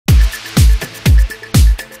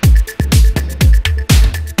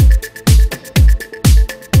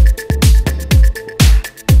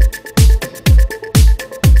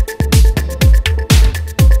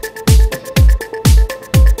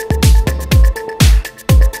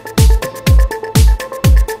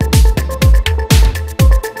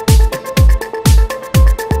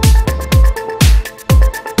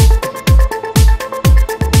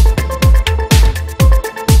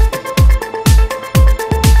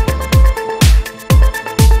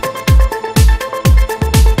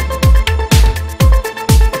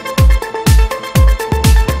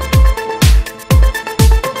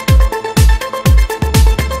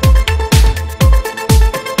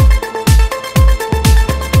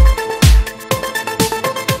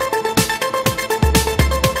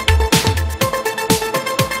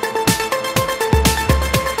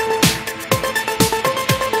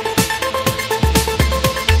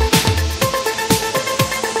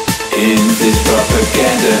in this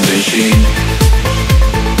propaganda machine.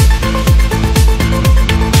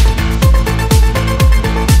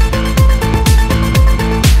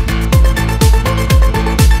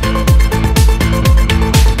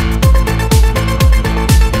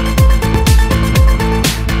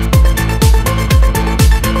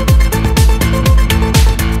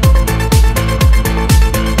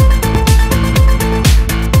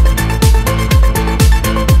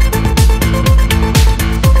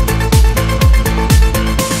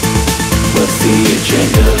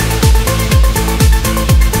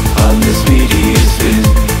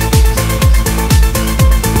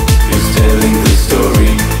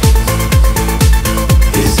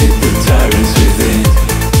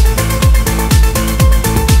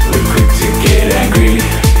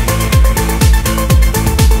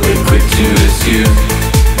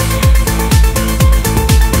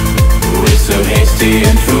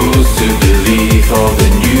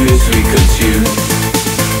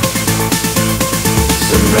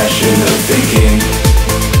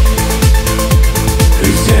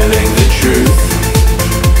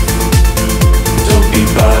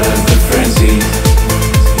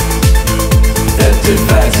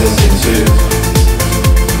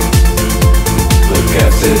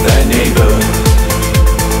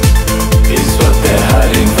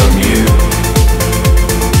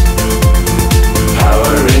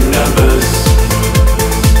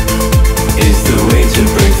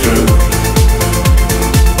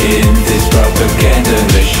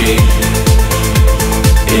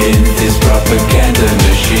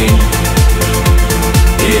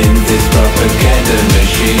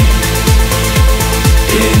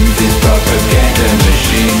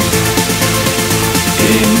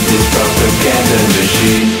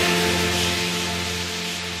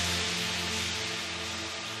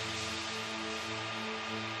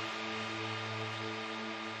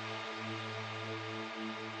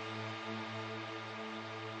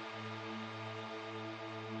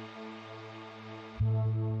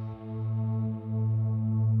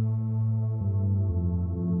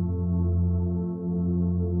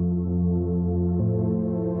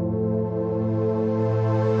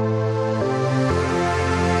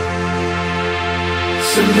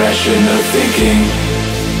 Some rational thinking.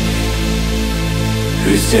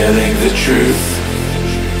 Who's telling the truth?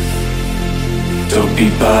 Don't be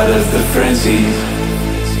part of the frenzy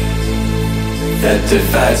that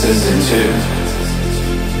divides us in two.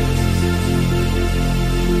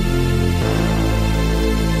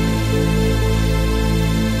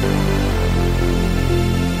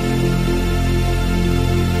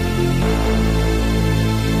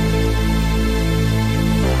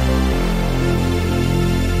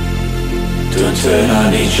 Don't turn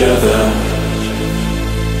on each other.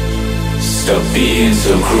 Stop being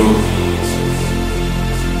so cruel.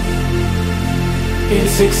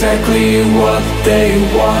 It's exactly what they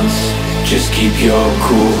want. Just keep your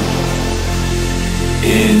cool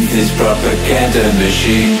in this propaganda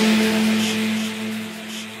machine.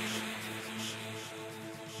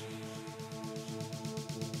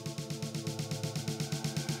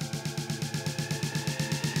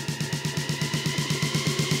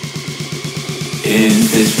 In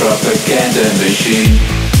this propaganda machine.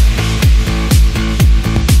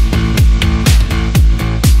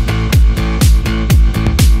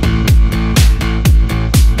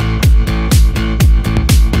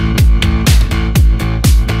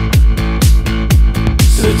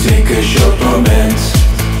 So take a short moment.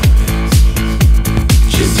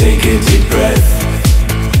 Just take a deep breath.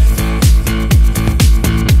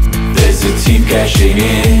 There's a team cashing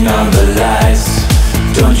in on the lies.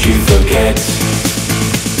 Don't you forget.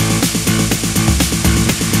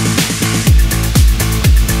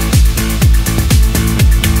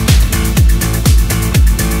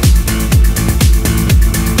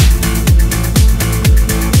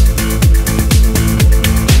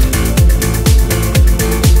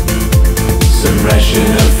 Some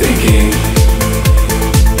rational thinking.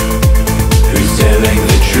 Who's telling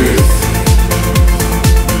the truth?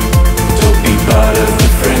 Don't be part of the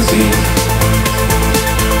frenzy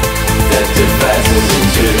that divides us in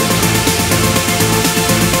two.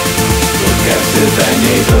 Look after thy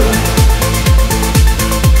neighbor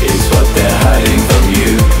is what they're hiding from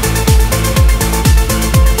you.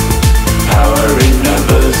 Power in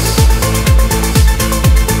numbers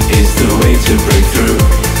is the way to break through.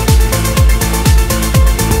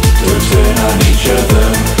 Don't turn on each other.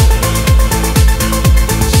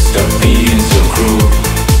 Stop being so cruel.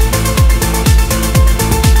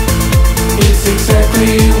 It's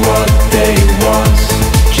exactly what they want.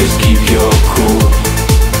 Just keep your cool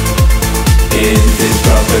in this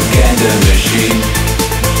propaganda machine.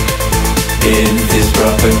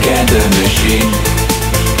 machine.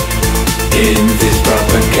 In this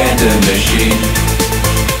propaganda machine.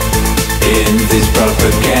 In this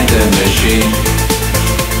propaganda machine.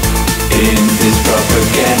 In this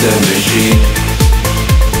propaganda machine.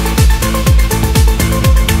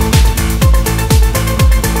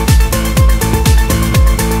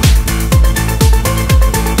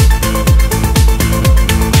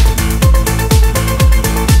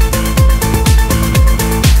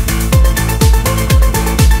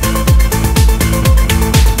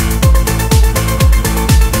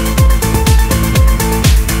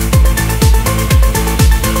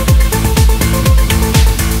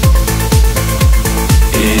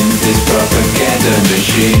 Propaganda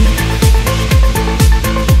machine.